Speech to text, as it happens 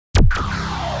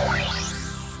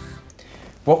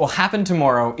What will happen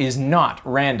tomorrow is not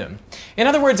random. In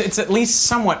other words, it's at least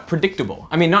somewhat predictable.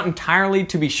 I mean, not entirely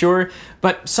to be sure,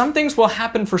 but some things will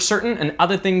happen for certain and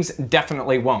other things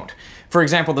definitely won't. For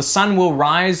example, the sun will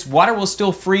rise, water will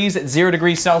still freeze at 0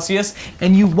 degrees Celsius,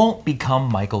 and you won't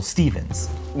become Michael Stevens.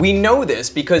 We know this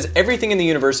because everything in the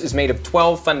universe is made of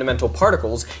 12 fundamental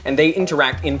particles, and they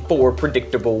interact in 4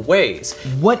 predictable ways.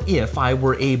 What if I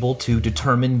were able to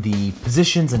determine the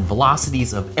positions and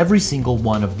velocities of every single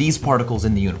one of these particles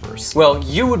in the universe? Well,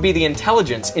 you would be the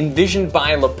intelligence envisioned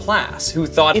by Laplace, who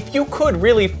thought if you could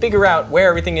really figure out where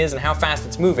everything is and how fast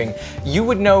it's moving, you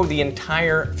would know the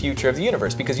entire future of the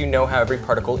universe because you know how every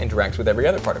particle interacts with every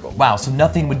other particle. Wow, so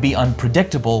nothing would be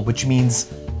unpredictable, which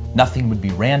means nothing would be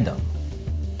random.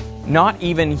 Not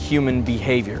even human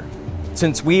behavior.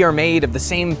 Since we are made of the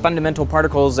same fundamental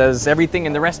particles as everything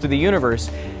in the rest of the universe,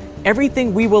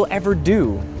 everything we will ever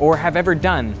do or have ever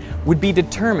done would be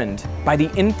determined by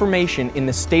the information in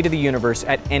the state of the universe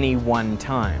at any one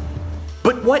time.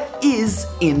 But what is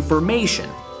information?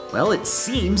 Well, it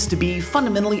seems to be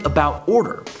fundamentally about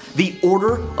order. The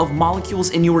order of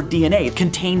molecules in your DNA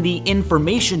contain the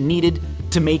information needed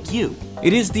to make you.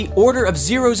 It is the order of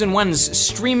zeros and ones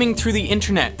streaming through the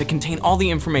internet that contain all the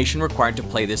information required to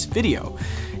play this video.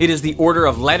 It is the order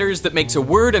of letters that makes a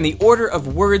word and the order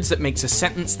of words that makes a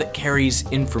sentence that carries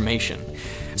information.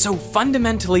 So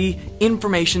fundamentally,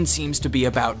 information seems to be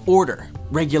about order,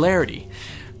 regularity.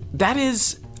 That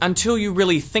is, until you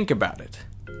really think about it.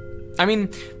 I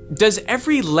mean, does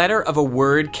every letter of a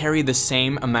word carry the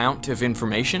same amount of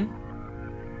information?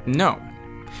 No.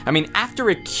 I mean, after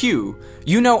a Q,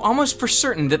 you know almost for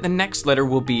certain that the next letter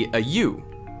will be a U.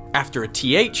 After a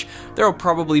TH, there will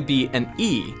probably be an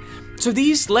E. So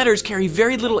these letters carry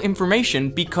very little information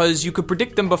because you could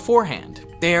predict them beforehand.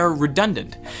 They are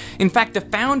redundant. In fact, the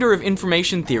founder of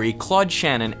information theory, Claude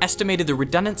Shannon, estimated the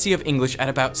redundancy of English at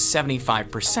about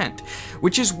 75%,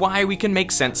 which is why we can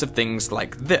make sense of things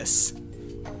like this.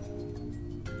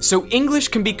 So English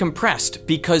can be compressed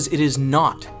because it is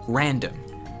not random.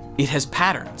 It has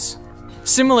patterns.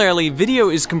 Similarly, video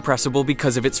is compressible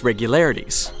because of its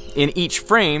regularities. In each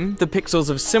frame, the pixels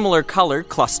of similar color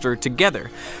cluster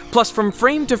together. Plus, from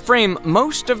frame to frame,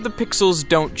 most of the pixels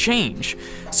don't change,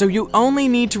 so you only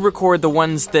need to record the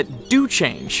ones that do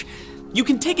change. You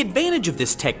can take advantage of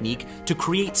this technique to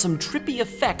create some trippy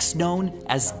effects known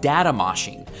as data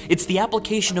moshing. It's the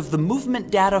application of the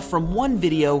movement data from one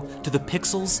video to the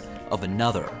pixels of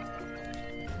another.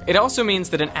 It also means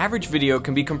that an average video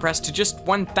can be compressed to just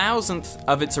 1/1000th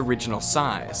of its original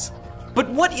size. But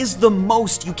what is the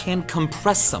most you can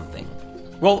compress something?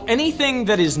 Well, anything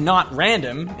that is not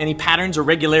random, any patterns or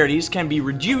regularities, can be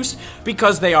reduced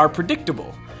because they are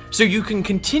predictable. So you can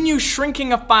continue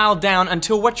shrinking a file down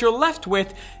until what you're left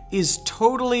with is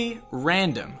totally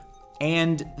random.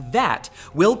 And that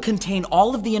will contain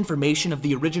all of the information of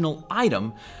the original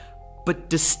item, but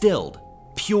distilled,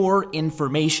 pure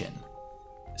information.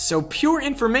 So pure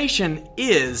information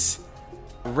is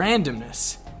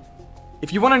randomness.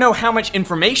 If you want to know how much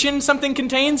information something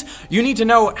contains, you need to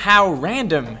know how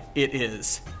random it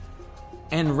is.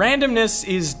 And randomness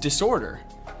is disorder,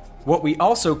 what we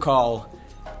also call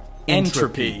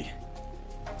entropy.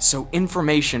 So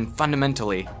information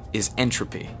fundamentally is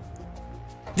entropy.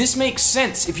 This makes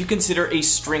sense if you consider a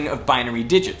string of binary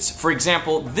digits. For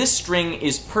example, this string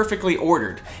is perfectly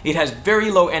ordered. It has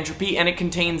very low entropy and it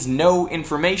contains no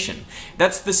information.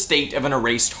 That's the state of an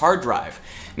erased hard drive.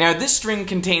 Now, this string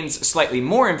contains slightly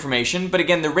more information, but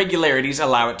again, the regularities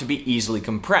allow it to be easily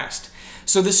compressed.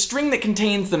 So the string that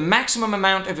contains the maximum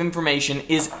amount of information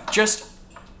is just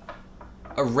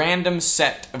a random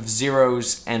set of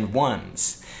zeros and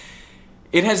ones.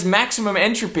 It has maximum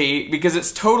entropy because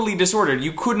it's totally disordered.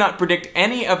 You could not predict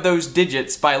any of those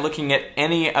digits by looking at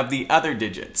any of the other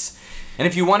digits. And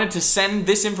if you wanted to send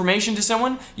this information to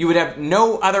someone, you would have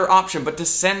no other option but to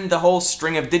send the whole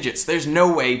string of digits. There's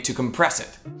no way to compress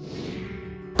it.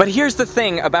 But here's the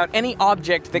thing about any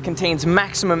object that contains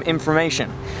maximum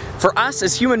information. For us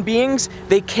as human beings,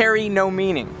 they carry no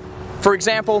meaning. For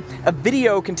example, a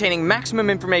video containing maximum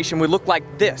information would look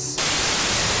like this.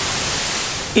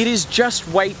 It is just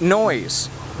white noise.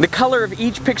 The color of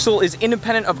each pixel is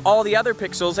independent of all the other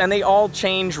pixels and they all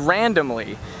change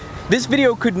randomly. This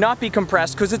video could not be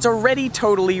compressed because it's already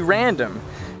totally random.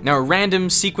 Now, a random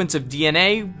sequence of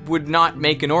DNA would not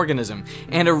make an organism,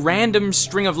 and a random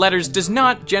string of letters does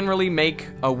not generally make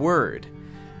a word.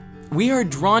 We are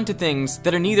drawn to things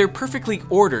that are neither perfectly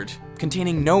ordered,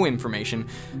 containing no information,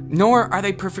 nor are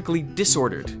they perfectly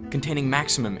disordered, containing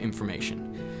maximum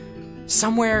information.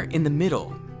 Somewhere in the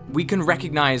middle, we can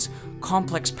recognize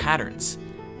complex patterns,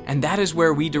 And that is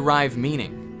where we derive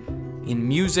meaning, in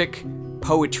music,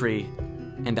 poetry,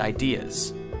 and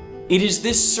ideas. It is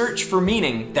this search for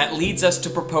meaning that leads us to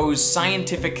propose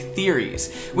scientific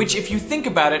theories, which, if you think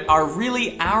about it, are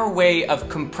really our way of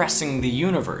compressing the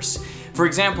universe. For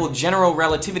example, general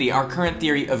relativity, our current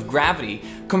theory of gravity,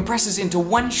 compresses into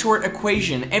one short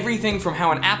equation everything from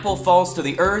how an apple falls to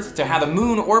the Earth, to how the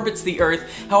moon orbits the Earth,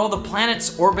 how all the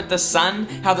planets orbit the sun,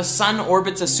 how the sun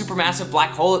orbits a supermassive black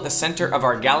hole at the center of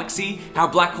our galaxy, how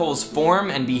black holes form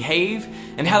and behave,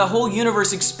 and how the whole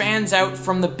universe expands out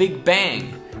from the Big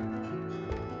Bang.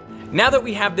 Now that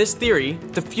we have this theory,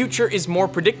 the future is more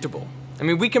predictable. I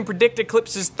mean, we can predict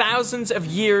eclipses thousands of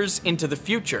years into the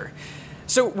future.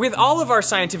 So with all of our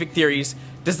scientific theories,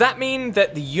 does that mean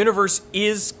that the universe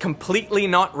is completely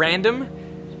not random?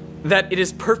 That it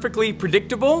is perfectly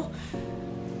predictable?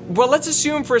 Well, let's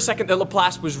assume for a second that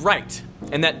Laplace was right,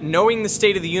 and that knowing the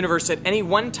state of the universe at any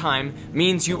one time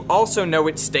means you also know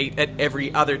its state at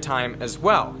every other time as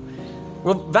well.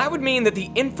 Well, that would mean that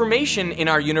the information in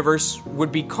our universe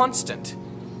would be constant.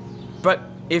 But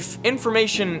if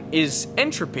information is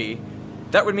entropy,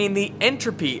 that would mean the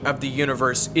entropy of the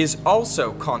universe is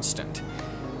also constant.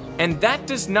 And that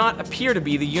does not appear to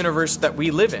be the universe that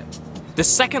we live in. The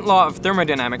second law of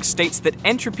thermodynamics states that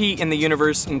entropy in the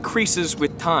universe increases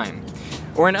with time.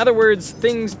 Or in other words,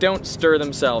 things don't stir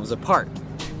themselves apart.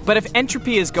 But if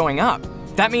entropy is going up,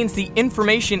 that means the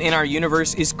information in our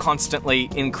universe is constantly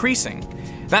increasing.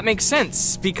 That makes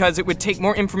sense, because it would take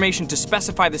more information to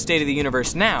specify the state of the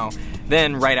universe now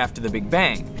than right after the Big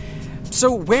Bang.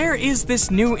 So where is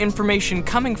this new information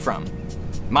coming from?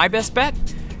 My best bet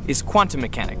is quantum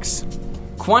mechanics.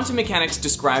 Quantum mechanics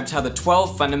describes how the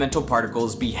 12 fundamental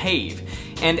particles behave,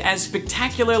 and as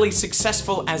spectacularly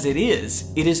successful as it is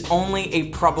only a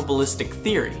probabilistic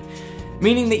theory.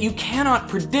 Meaning that you cannot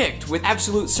predict with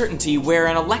absolute certainty where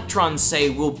an electron, say,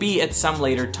 will be at some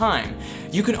later time.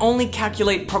 You can only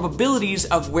calculate probabilities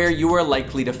of where you are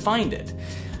likely to find it.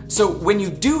 So when you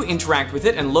do interact with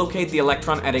it and locate the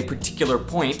electron at a particular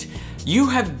point, you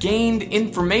have gained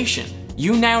information.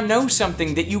 You now know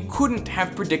something that you couldn't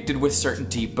have predicted with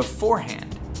certainty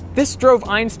beforehand. This drove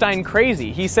Einstein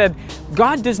crazy. He said,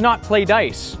 "God does not play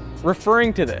dice,"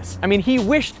 referring to this. I mean, he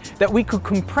wished that we could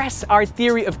compress our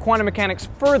theory of quantum mechanics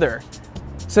further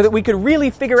so that we could really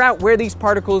figure out where these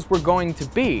particles were going to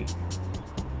be.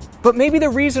 But maybe the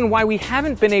reason why we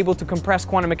haven't been able to compress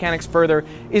quantum mechanics further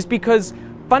is because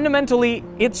fundamentally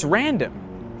it's random.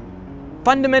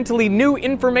 Fundamentally, new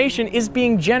information is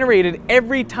being generated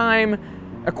every time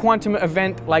a quantum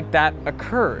event like that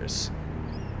occurs.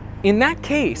 In that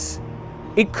case,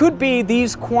 it could be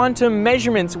these quantum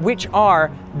measurements which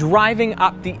are driving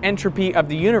up the entropy of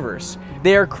the universe.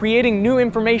 They are creating new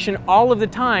information all of the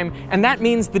time, and that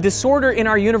means the disorder in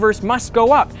our universe must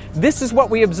go up. This is what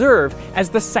we observe as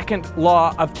the second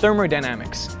law of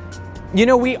thermodynamics. You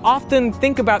know, we often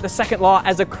think about the second law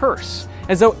as a curse,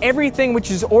 as though everything which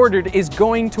is ordered is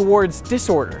going towards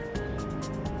disorder.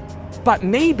 But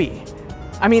maybe,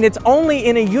 I mean, it's only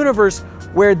in a universe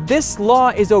where this law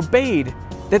is obeyed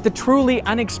that the truly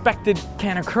unexpected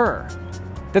can occur,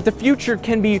 that the future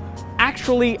can be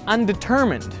actually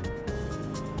undetermined.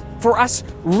 For us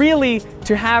really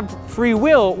to have free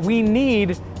will, we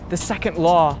need the second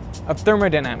law of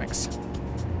thermodynamics.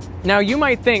 Now, you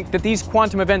might think that these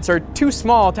quantum events are too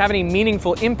small to have any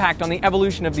meaningful impact on the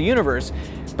evolution of the universe,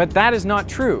 but that is not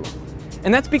true.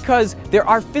 And that's because there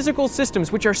are physical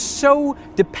systems which are so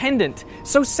dependent,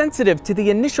 so sensitive to the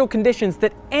initial conditions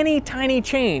that any tiny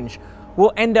change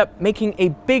will end up making a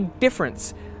big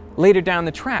difference later down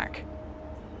the track.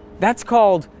 That's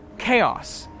called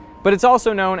chaos, but it's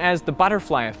also known as the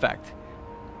butterfly effect.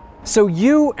 So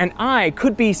you and I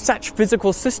could be such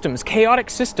physical systems, chaotic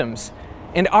systems,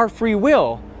 and our free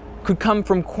will could come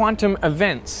from quantum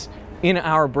events in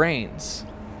our brains.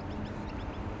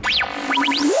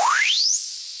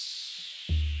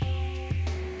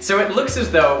 So it looks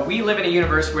as though we live in a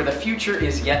universe where the future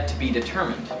is yet to be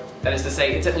determined. That is to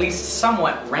say, it's at least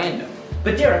somewhat random.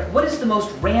 But Derek, what is the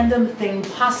most random thing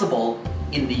possible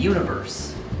in the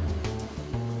universe?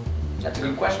 That's a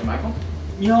good question, Michael.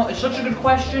 You know, it's such a good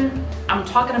question. I'm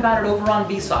talking about it over on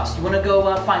Vsauce. You want to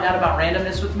go find out about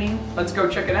randomness with me? Let's go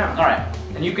check it out. All right.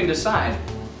 And you can decide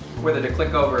whether to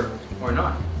click over or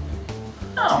not.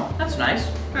 Oh, that's nice.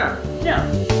 Yeah.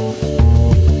 Yeah.